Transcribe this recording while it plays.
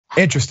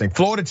Interesting.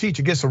 Florida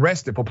teacher gets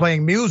arrested for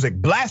playing music,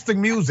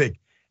 blasting music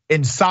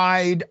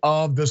inside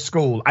of the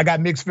school. I got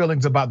mixed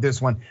feelings about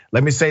this one.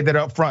 Let me say that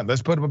up front.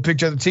 Let's put up a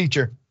picture of the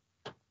teacher.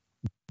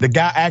 The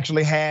guy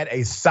actually had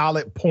a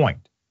solid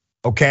point,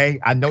 okay?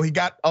 I know he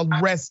got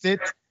arrested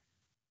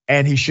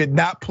and he should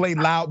not play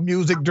loud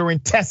music during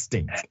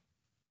testing.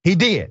 He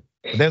did,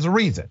 there's a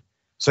reason.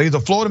 So he's a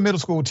Florida middle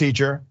school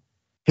teacher.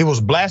 He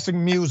was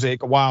blasting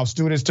music while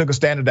students took a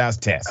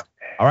standardized test.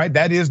 All right,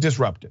 that is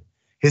disruptive.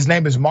 His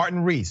name is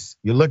Martin Reese.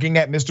 You're looking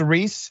at Mr.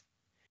 Reese.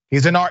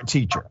 He's an art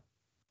teacher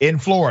in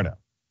Florida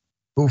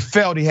who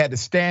felt he had to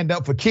stand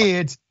up for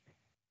kids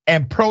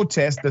and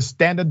protest the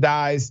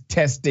standardized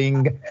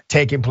testing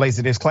taking place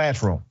in his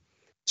classroom.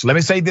 So let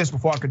me say this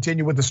before I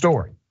continue with the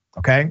story,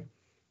 okay?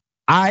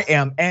 I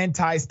am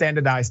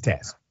anti-standardized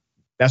tests.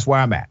 That's where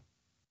I'm at.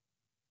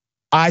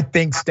 I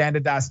think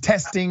standardized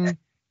testing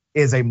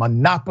is a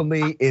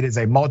monopoly. It is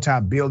a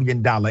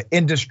multi-billion-dollar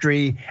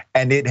industry,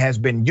 and it has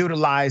been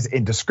utilized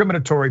in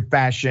discriminatory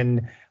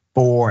fashion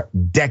for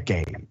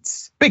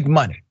decades. Big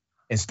money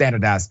in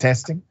standardized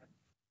testing.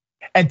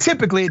 And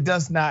typically it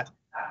does not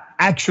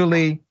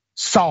actually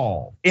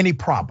solve any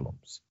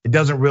problems. It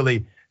doesn't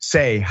really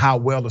say how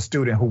well a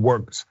student who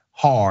works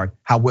hard,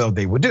 how well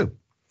they will do.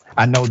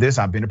 I know this,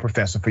 I've been a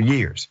professor for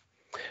years.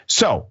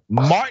 So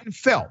Martin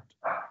felt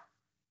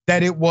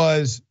that it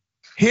was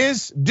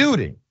his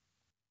duty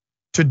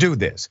to do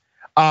this.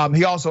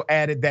 He also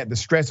added that the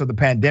stress of the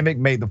pandemic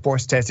made the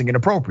forced testing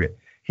inappropriate.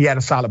 He had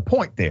a solid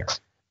point there.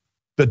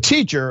 The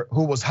teacher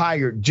who was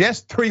hired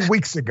just 3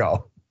 weeks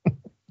ago,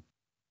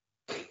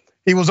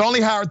 he was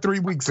only hired 3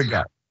 weeks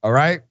ago, all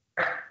right?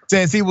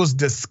 Says he was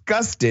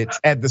disgusted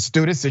at the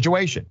student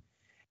situation.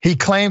 He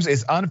claims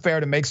it's unfair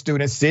to make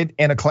students sit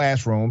in a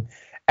classroom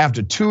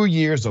after 2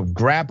 years of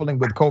grappling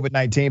with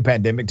COVID-19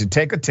 pandemic to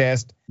take a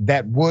test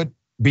that would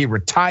be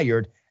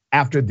retired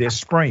after this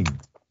spring.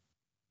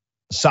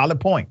 Solid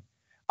point.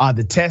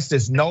 The test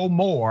is no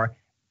more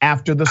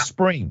after the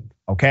spring,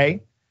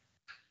 okay?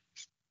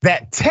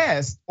 That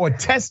test or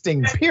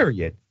testing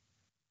period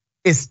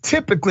is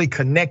typically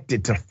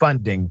connected to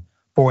funding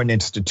for an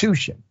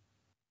institution.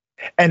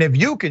 And if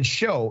you can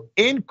show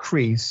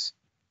increase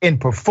in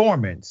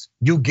performance,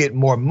 you get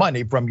more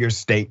money from your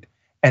state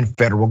and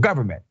federal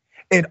government.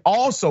 It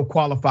also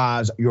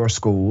qualifies your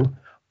school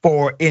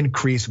for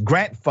increased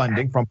grant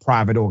funding from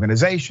private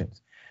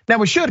organizations. Now,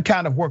 we should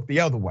kind of work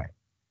the other way,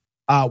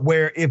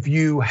 where if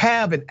you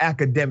have an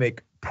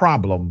academic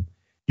problem,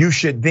 you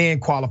should then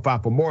qualify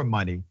for more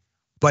money.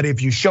 But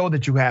if you show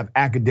that you have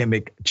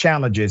academic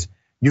challenges,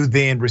 you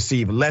then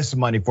receive less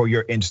money for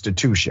your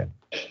institution.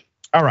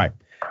 All right,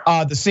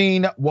 the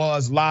scene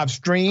was live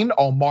streamed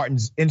on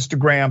Martin's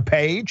Instagram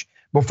page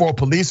before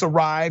police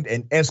arrived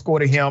and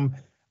escorted him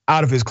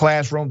out of his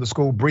classroom. The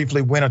school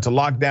briefly went into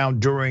lockdown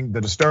during the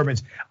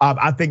disturbance.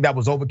 I think that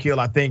was overkill.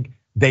 I think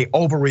they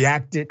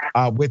overreacted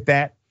with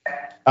that.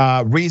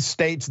 Reese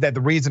states that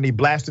the reason he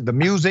blasted the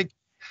music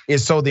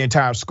is so the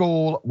entire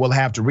school will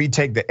have to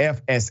retake the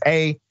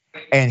FSA.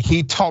 And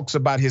he talks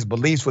about his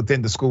beliefs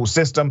within the school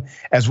system,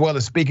 as well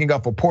as speaking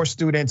up for poor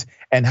students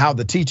and how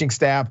the teaching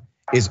staff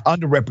is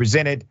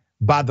underrepresented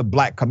by the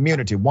Black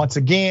community. Once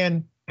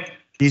again,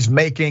 he's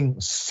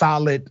making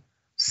solid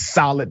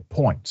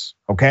points,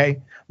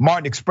 okay?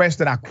 Martin expressed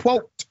that, I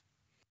quote,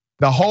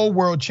 "The whole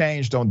world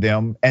changed on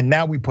them, and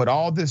now we put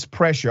all this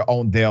pressure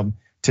on them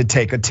to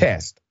take a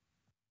test."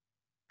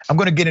 I'm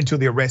gonna get into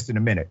the arrest in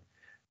a minute.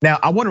 Now,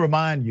 I wanna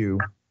remind you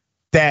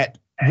that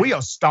we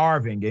are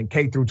starving in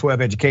K through 12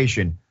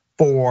 education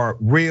for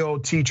real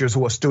teachers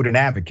who are student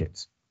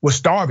advocates. We're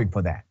starving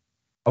for that,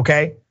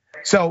 okay?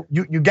 So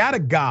you got a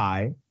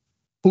guy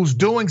who's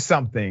doing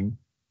something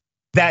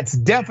that's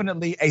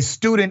definitely a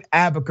student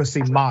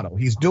advocacy model.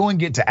 He's doing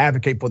it to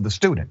advocate for the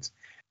students.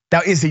 Now,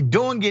 is he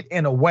doing it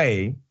in a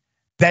way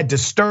that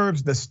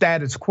disturbs the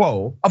status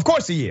quo? Of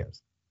course he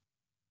is.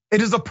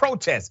 It is a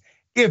protest.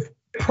 If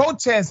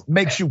protest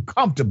makes you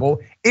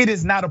comfortable, it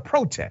is not a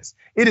protest.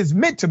 It is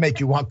meant to make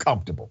you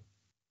uncomfortable.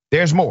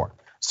 There's more.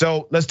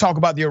 So let's talk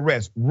about the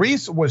arrest.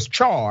 Reese was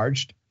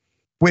charged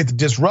with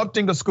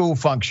disrupting a school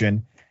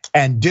function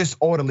and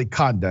disorderly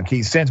conduct.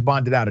 He's since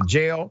bonded out of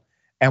jail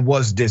and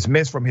was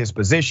dismissed from his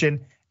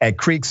position at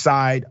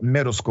Creekside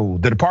Middle School.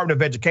 The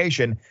Department of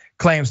Education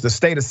claims the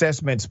state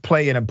assessments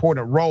play an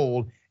important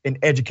role in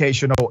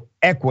educational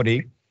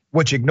equity,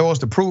 which ignores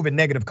the proven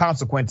negative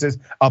consequences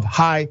of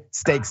high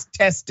stakes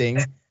testing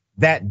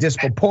that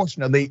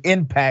disproportionately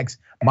impacts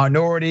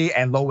minority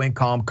and low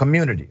income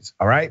communities,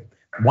 all right?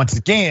 Once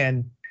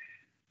again,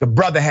 the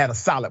brother had a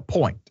solid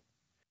point.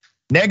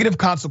 Negative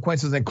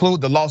consequences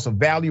include the loss of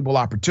valuable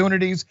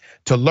opportunities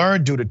to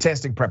learn due to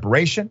testing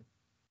preparation,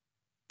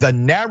 the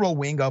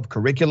narrowing of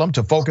curriculum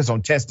to focus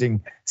on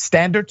testing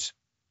standards,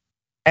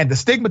 and the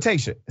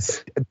stigmatization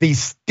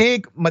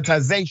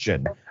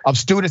of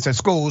students and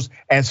schools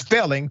as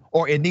failing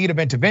or in need of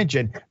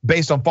intervention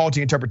based on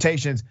faulty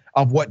interpretations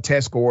of what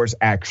test scores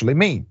actually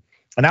mean.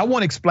 And I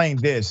want to explain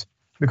this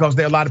because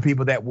there are a lot of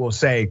people that will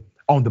say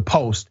on the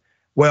post,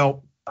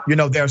 well,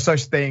 There are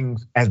such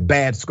things as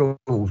bad schools.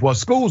 Well,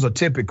 schools are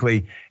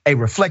typically a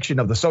reflection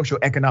of the social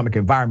economic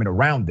environment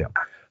around them.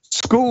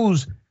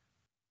 Schools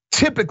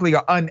typically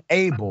are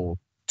unable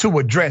to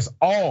address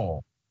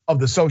all of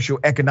the social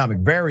economic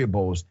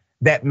variables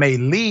that may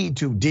lead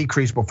to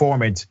decreased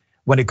performance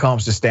when it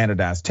comes to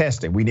standardized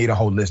testing. We need a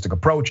holistic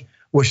approach,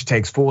 which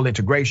takes full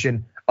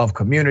integration of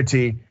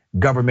community,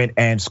 government,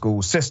 and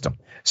school system.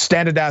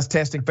 Standardized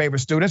testing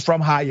favors students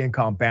from high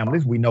income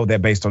families. We know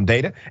that based on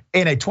data.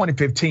 In a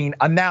 2015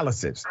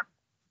 analysis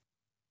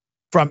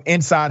from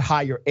Inside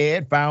Higher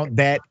Ed found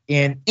that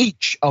in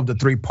each of the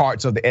 3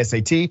 parts of the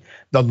SAT,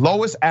 the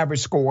lowest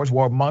average scores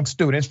were among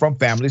students from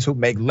families who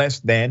make less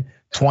than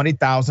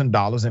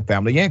 $20,000 in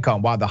family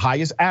income, while the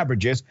highest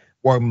averages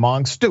were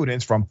among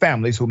students from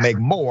families who make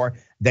more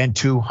than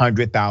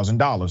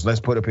 $200,000. Let's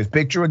put up his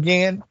picture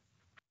again.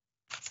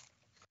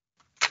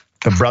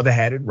 The brother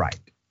had it right,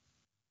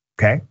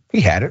 okay? He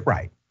had it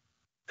right.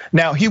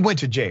 Now, he went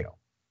to jail.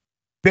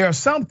 There are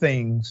some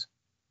things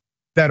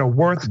that are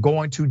worth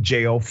going to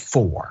jail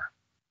for.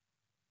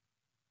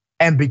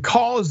 And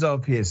because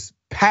of his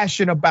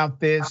passion about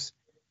this,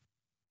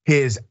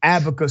 his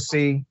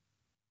advocacy,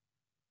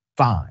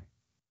 fine,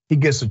 he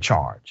gets a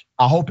charge.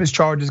 I hope his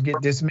charges get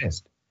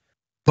dismissed.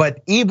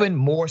 But even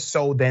more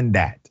so than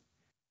that,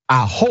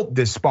 I hope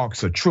this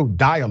sparks a true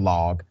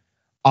dialogue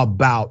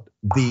about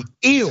the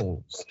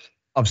ills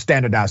of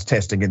standardized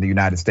testing in the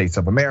United States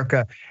of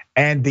America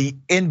and the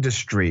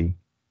industry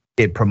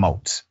it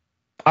promotes.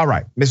 All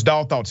right, Ms.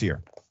 Dahl, thoughts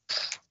here.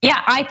 Yeah,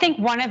 I think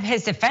one of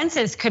his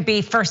defenses could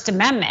be First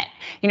Amendment.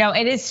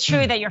 It is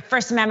true that your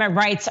First Amendment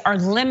rights are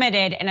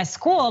limited in a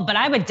school, but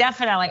I would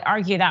definitely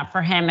argue that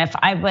for him if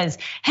I was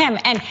him.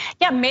 And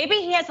yeah, maybe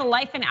he has a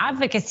life in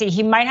advocacy.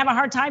 He might have a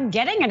hard time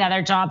getting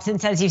another job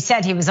since, as you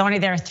said, he was only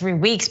there 3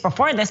 weeks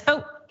before this,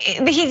 but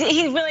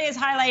he really is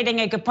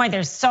highlighting a good point.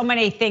 There's so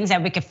many things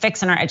that we could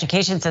fix in our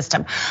education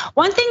system.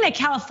 One thing that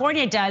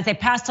California does, they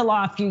passed a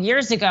law a few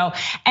years ago,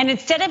 and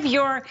instead of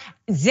your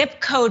zip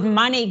code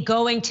money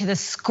going to the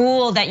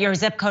school that your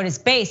zip code is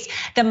based,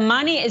 the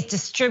money is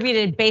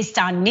distributed based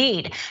on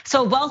need.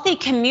 So a wealthy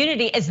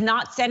community is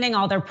not sending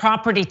all their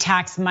property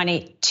tax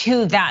money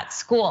to that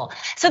school.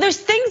 So there's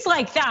things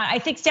like that. I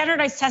think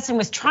standardized testing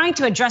was trying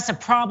to address a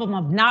problem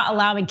of not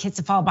allowing kids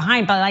to fall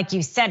behind, but like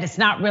you said, it's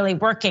not really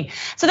working.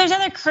 So there's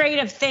other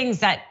creative things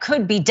that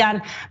could be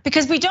done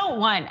because we don't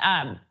want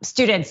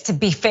students to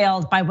be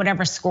failed by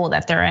whatever school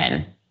that they're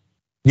in.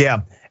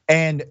 Yeah,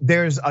 and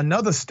there's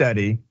another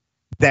study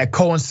that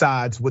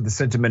coincides with the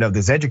sentiment of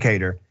this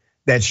educator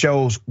that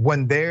shows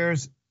when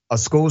there's a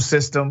school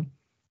system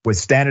with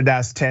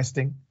standardized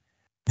testing,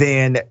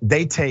 then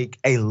they take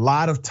a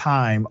lot of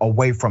time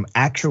away from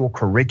actual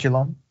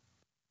curriculum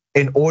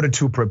in order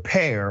to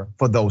prepare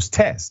for those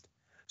tests.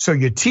 So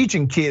you're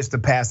teaching kids to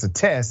pass a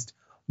test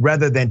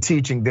rather than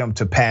teaching them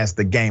to pass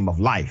the game of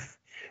life.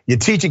 You're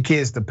teaching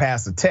kids to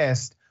pass a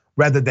test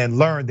rather than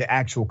learn the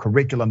actual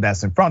curriculum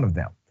that's in front of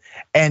them.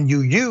 And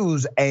you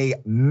use a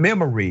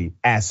memory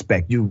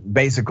aspect. You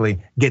basically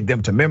get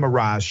them to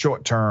memorize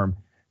short term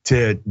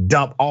to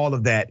dump all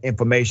of that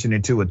information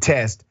into a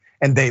test,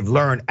 and they've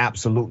learned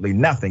absolutely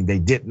nothing. They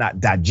did not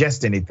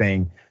digest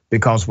anything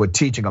because we're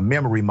teaching a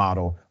memory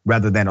model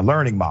rather than a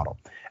learning model.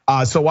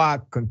 So I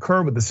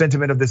concur with the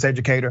sentiment of this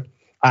educator.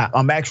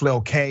 I'm actually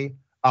okay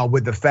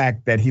with the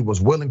fact that he was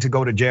willing to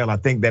go to jail. I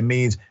think that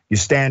means you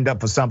stand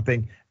up for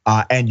something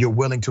and you're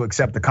willing to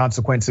accept the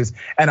consequences.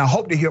 And I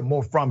hope to hear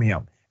more from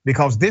him,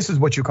 because this is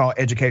what you call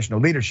educational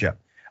leadership.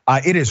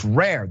 It is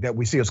rare that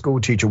we see a school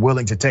teacher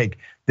willing to take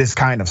this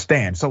kind of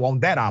stand. So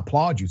on that, I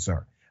applaud you,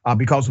 sir,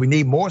 because we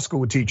need more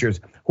school teachers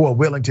who are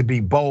willing to be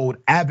bold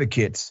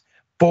advocates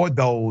for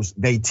those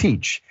they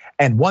teach.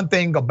 And one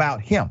thing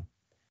about him,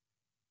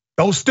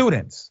 those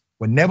students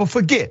will never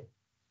forget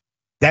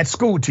that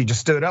school teacher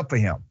stood up for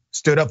him,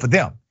 stood up for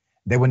them.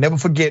 They will never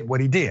forget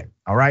what he did,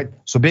 all right?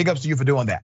 So big ups to you for doing that.